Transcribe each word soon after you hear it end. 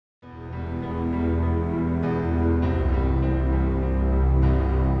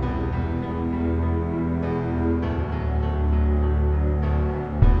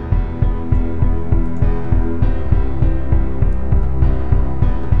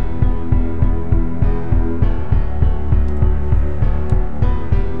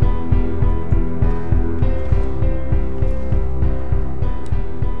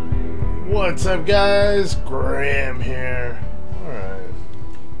What's up, guys? Grim here. Alright.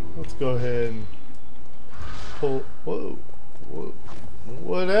 Let's go ahead and pull. Whoa. Whoa.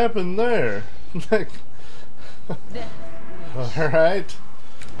 What happened there? Alright.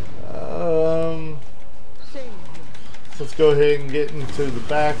 Let's go ahead and get into the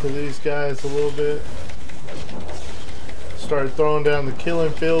back of these guys a little bit. Start throwing down the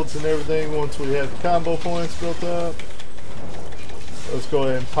killing fields and everything once we have the combo points built up. Let's go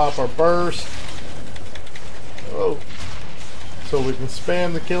ahead and pop our burst. Oh. So we can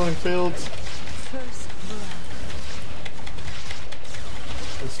spam the killing fields.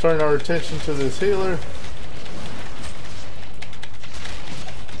 Let's turn our attention to this healer.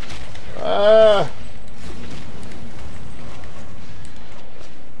 Ah!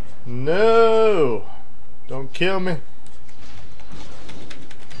 No! Don't kill me.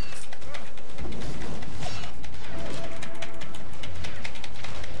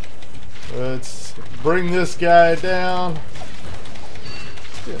 Let's bring this guy down.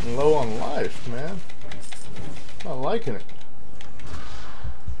 Getting low on life, man. Not liking it.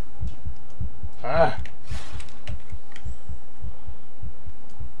 Ah.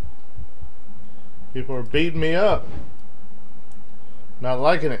 People are beating me up. Not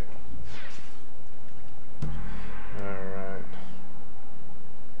liking it. Alright.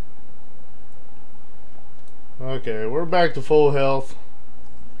 Okay, we're back to full health.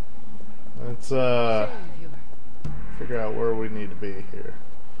 Let's figure out where we need to be here.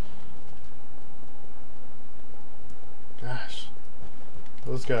 Gosh,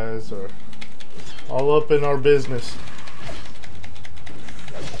 those guys are all up in our business.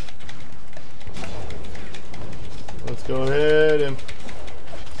 Let's go ahead and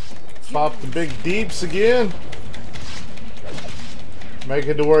pop the big deeps again. Make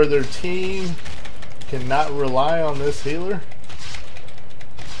it to where their team cannot rely on this healer.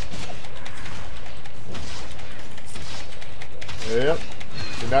 Yep.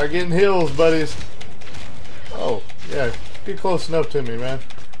 You're not getting heals, buddies. Oh, yeah. Get close enough to me, man.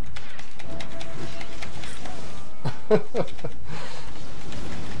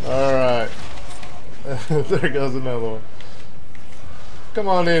 Alright. There goes another one. Come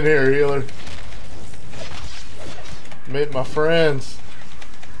on in here, healer. Meet my friends.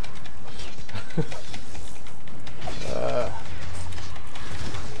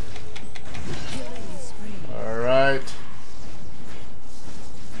 Alright.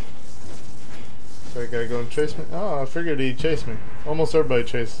 That guy gonna chase me? Oh, I figured he'd chase me. Almost everybody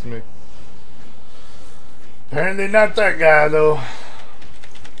chases me. Apparently not that guy, though.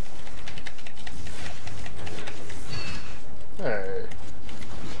 Hey.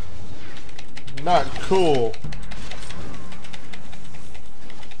 Not cool.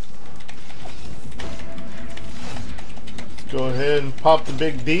 Let's go ahead and pop the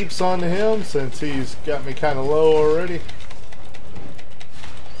big deeps onto him since he's got me kind of low already.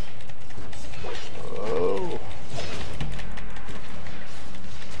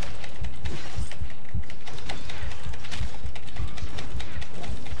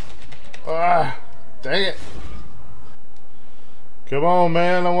 Ah, dang it. Come on,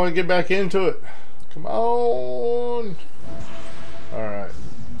 man. I want to get back into it. Come on. Alright.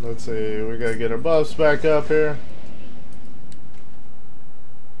 Let's see. We got to get our buffs back up here.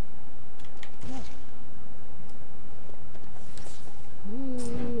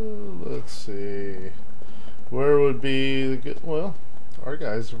 Let's see. Where would be the good... Well, our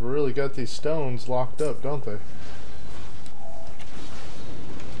guys have really got these stones locked up, don't they?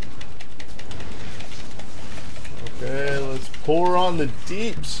 Okay, let's pour on the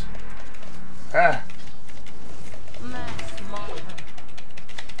deeps. Ah.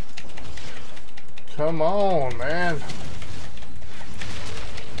 Come on, man.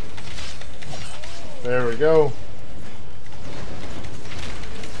 There we go.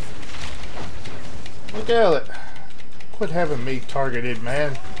 Look at it. Quit having me targeted,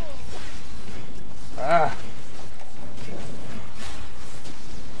 man. Ah.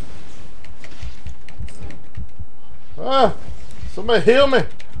 Ah, somebody heal me.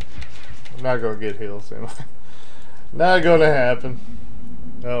 I'm not gonna get heals, am I? Not gonna happen.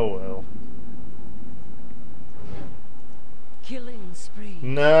 Oh well. Killing spree.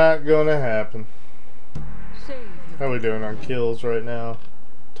 Not gonna happen. How are we doing on kills right now?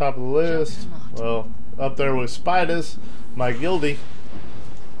 Top of the list. Well, up there with Spiders, my guildie.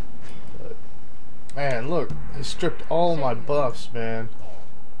 But, man, look, they stripped all my buffs, man.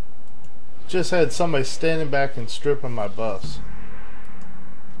 Just had somebody standing back and stripping my buffs.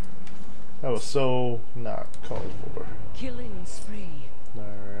 That was so not called for. Killing spree.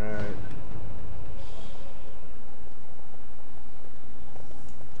 Alright.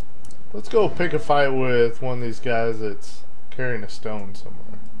 Let's go pick a fight with one of these guys that's carrying a stone somewhere.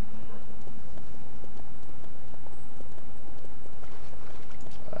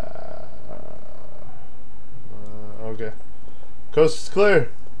 Okay. Coast is clear.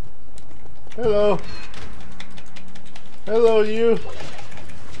 Hello. Hello, you.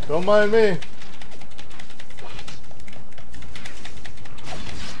 Don't mind me.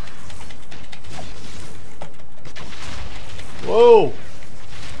 Whoa.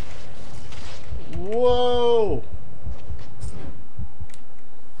 Whoa.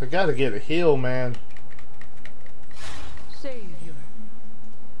 I gotta get a heal, man. Savior.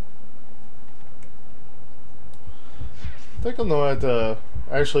 I think I'm gonna have to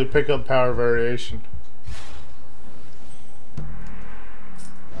actually pick up power variation.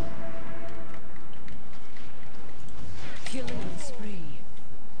 Killing spree.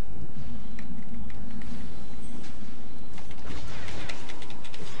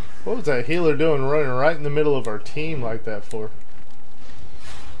 What was that healer doing running right in the middle of our team like that for?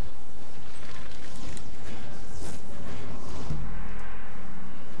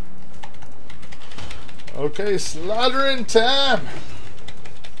 Okay, slaughtering time!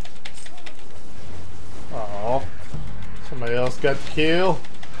 Oh, somebody else got the kill.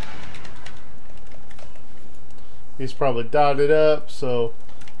 He's probably dotted up, so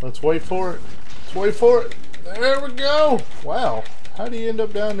let's wait for it. Let's wait for it. There we go! Wow, how do you end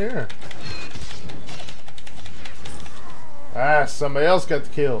up down there? Ah, somebody else got the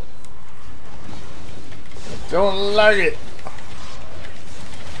kill. I don't like it.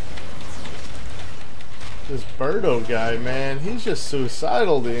 This Birdo guy, man, he's just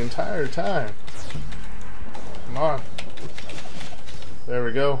suicidal the entire time. Come on. There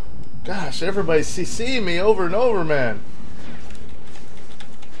we go. Gosh, everybody's CCing me over and over, man.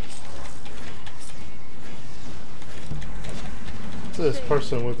 What's this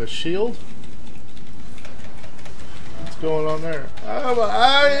person with a shield? What's going on there? Oh, my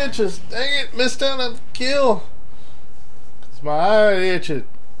eye itches. Dang it, missed out on the kill. It's my eye itching.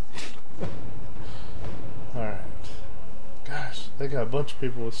 Alright. Gosh, they got a bunch of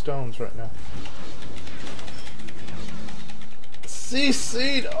people with stones right now.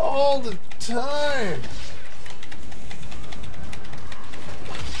 CC'd all the time.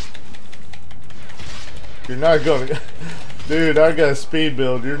 You're not going to... Dude, I got a speed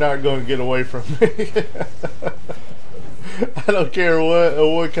build. You're not going to get away from me. I don't care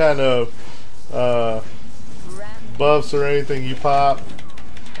what kind of buffs or anything you pop.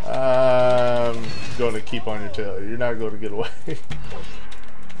 I'm going to keep on your tail. You're not going to get away.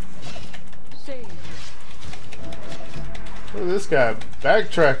 Look at this guy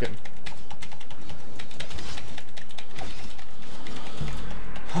backtracking.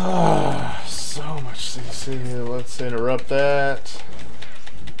 So much CC. Let's interrupt that.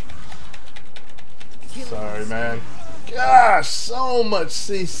 Sorry, man. Gosh, so much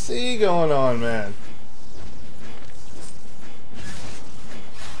CC going on, man.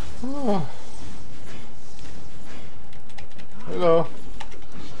 Oh. Hello.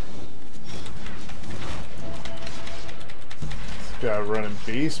 This guy running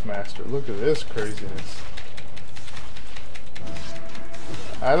Beastmaster. Look at this craziness.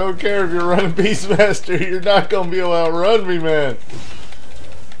 I don't care if you're running Beastmaster. You're not going to be able to outrun me, man.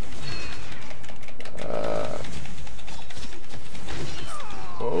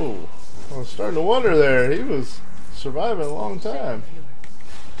 Whoa. I was starting to wonder there. He was surviving a long time.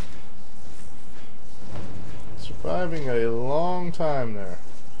 Surviving a long time there.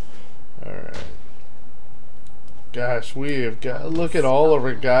 Alright. Gosh, we have got... Look at all of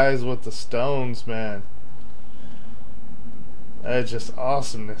our guys with the stones, man. That's just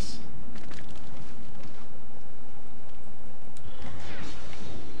awesomeness.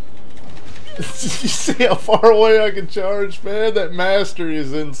 You see how far away I can charge, man? That mastery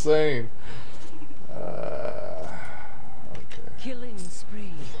is insane. Okay. Killing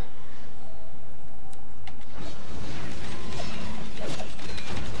spree.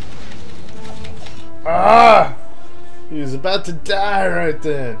 Ah! He was about to die right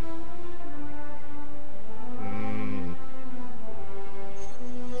then.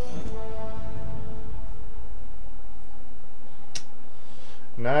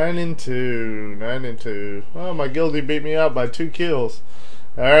 9-2, 9-2. Oh, my guildie beat me out by 2 kills.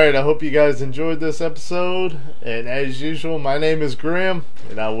 Alright, I hope you guys enjoyed this episode. And as usual, my name is Grim,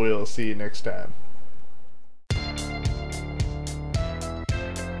 and I will see you next time.